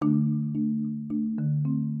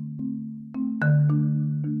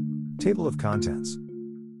Table of Contents.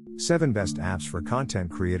 7 Best Apps for Content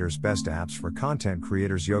Creators. Best Apps for Content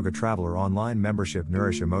Creators. Yoga Traveler Online Membership.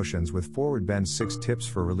 Nourish Emotions with Forward Bend. 6 Tips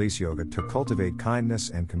for Release Yoga to Cultivate Kindness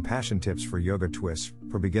and Compassion. Tips for Yoga Twists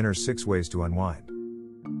for Beginners. 6 Ways to Unwind.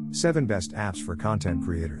 7 Best Apps for Content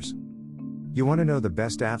Creators. You want to know the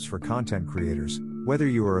best apps for content creators, whether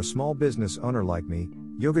you are a small business owner like me,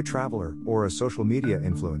 yoga traveler, or a social media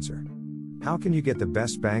influencer. How can you get the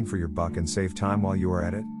best bang for your buck and save time while you are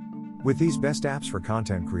at it? With these best apps for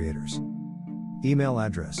content creators. Email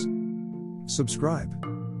address. Subscribe.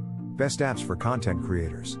 Best apps for content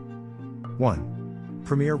creators. 1.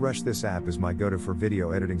 Premiere Rush. This app is my go-to for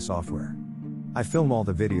video editing software. I film all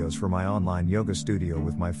the videos for my online yoga studio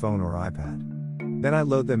with my phone or iPad. Then I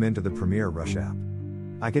load them into the Premiere Rush app.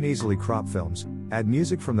 I can easily crop films, add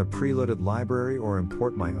music from the preloaded library, or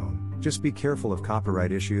import my own. Just be careful of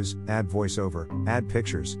copyright issues, add voiceover, add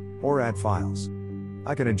pictures, or add files.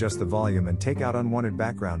 I can adjust the volume and take out unwanted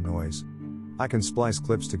background noise. I can splice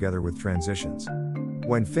clips together with transitions.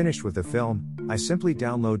 When finished with the film, I simply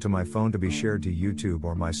download to my phone to be shared to YouTube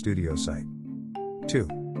or my studio site. 2.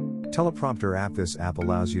 Teleprompter app. This app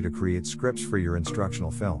allows you to create scripts for your instructional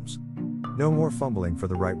films. No more fumbling for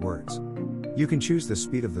the right words. You can choose the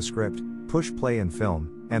speed of the script, push play and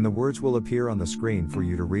film, and the words will appear on the screen for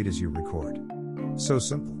you to read as you record. So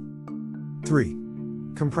simple. 3.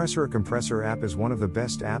 Compressor. A compressor app is one of the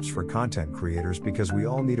best apps for content creators because we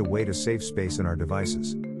all need a way to save space in our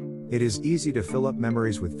devices. It is easy to fill up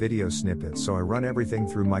memories with video snippets, so I run everything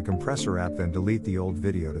through my compressor app, then delete the old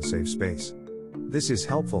video to save space. This is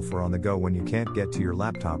helpful for on the go when you can't get to your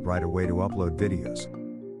laptop right away to upload videos.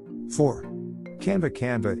 4. Canva.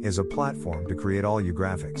 Canva is a platform to create all your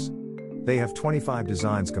graphics. They have 25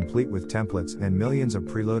 designs complete with templates and millions of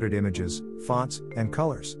preloaded images, fonts, and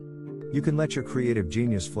colors. You can let your creative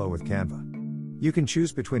genius flow with Canva. You can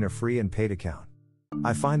choose between a free and paid account.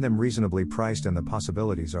 I find them reasonably priced and the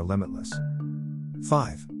possibilities are limitless.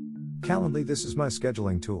 5. Calendly. This is my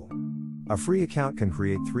scheduling tool. A free account can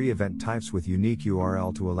create 3 event types with unique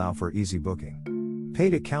URL to allow for easy booking.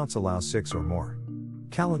 Paid accounts allow 6 or more.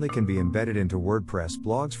 Calendly can be embedded into WordPress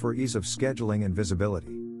blogs for ease of scheduling and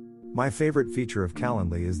visibility. My favorite feature of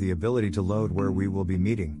Calendly is the ability to load where we will be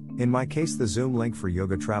meeting, in my case the Zoom link for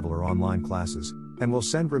Yoga Traveler online classes, and will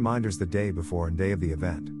send reminders the day before and day of the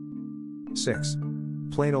event. 6.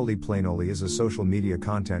 Planoly. Planoly is a social media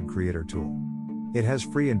content creator tool. It has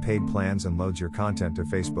free and paid plans and loads your content to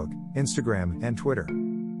Facebook, Instagram, and Twitter.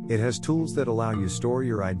 It has tools that allow you store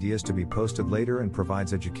your ideas to be posted later and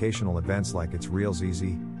provides educational events like its Reels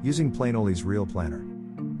Easy, using Planoly's Reel Planner.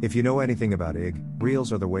 If you know anything about IG,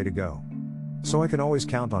 Reels are the way to go. So I can always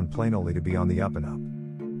count on Planoly to be on the up and up.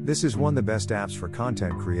 This is one of the best apps for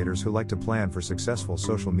content creators who like to plan for successful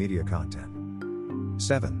social media content.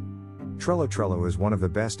 7. Trello. Trello is one of the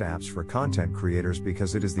best apps for content creators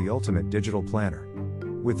because it is the ultimate digital planner.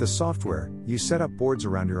 With the software, you set up boards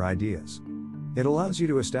around your ideas. It allows you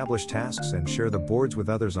to establish tasks and share the boards with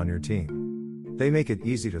others on your team. They make it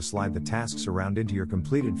easy to slide the tasks around into your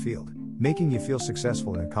completed field, making you feel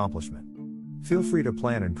successful in accomplishment. Feel free to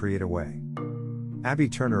plan and create away. Abby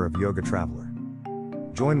Turner of Yoga Traveler.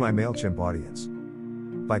 Join my MailChimp audience.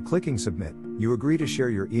 By clicking Submit, you agree to share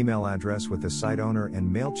your email address with the site owner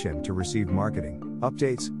and MailChimp to receive marketing,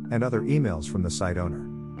 updates, and other emails from the site owner.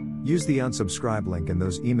 Use the unsubscribe link in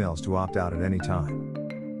those emails to opt out at any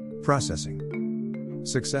time. Processing.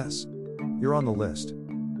 Success. You're on the list.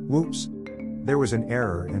 Whoops. There was an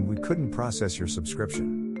error and we couldn't process your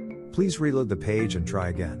subscription. Please reload the page and try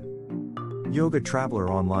again. Yoga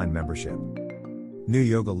Traveler Online Membership. New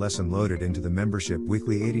yoga lesson loaded into the membership.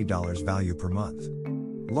 Weekly $80 value per month.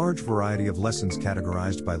 Large variety of lessons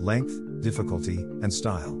categorized by length, difficulty, and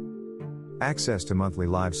style. Access to monthly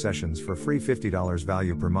live sessions for free. $50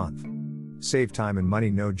 value per month. Save time and money.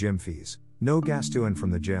 No gym fees, no gas to and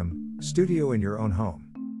from the gym. Studio in your own home.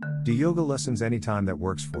 Do yoga lessons anytime that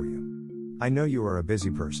works for you. I know you are a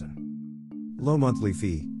busy person. Low monthly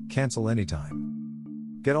fee, cancel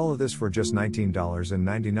anytime. Get all of this for just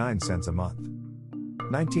 $19.99 a month.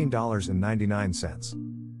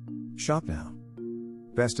 $19.99. Shop now.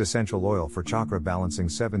 Best essential oil for chakra balancing.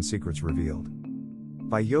 7 secrets revealed.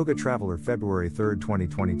 By Yoga Traveler. February 3,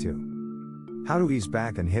 2022. How to ease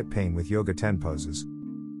back and hip pain with yoga 10 poses.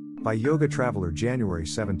 By Yoga Traveler. January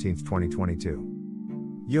 17,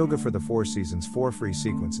 2022. Yoga for the 4 seasons. 4 free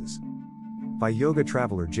sequences. By Yoga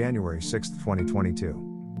Traveler. January 6,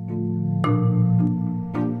 2022.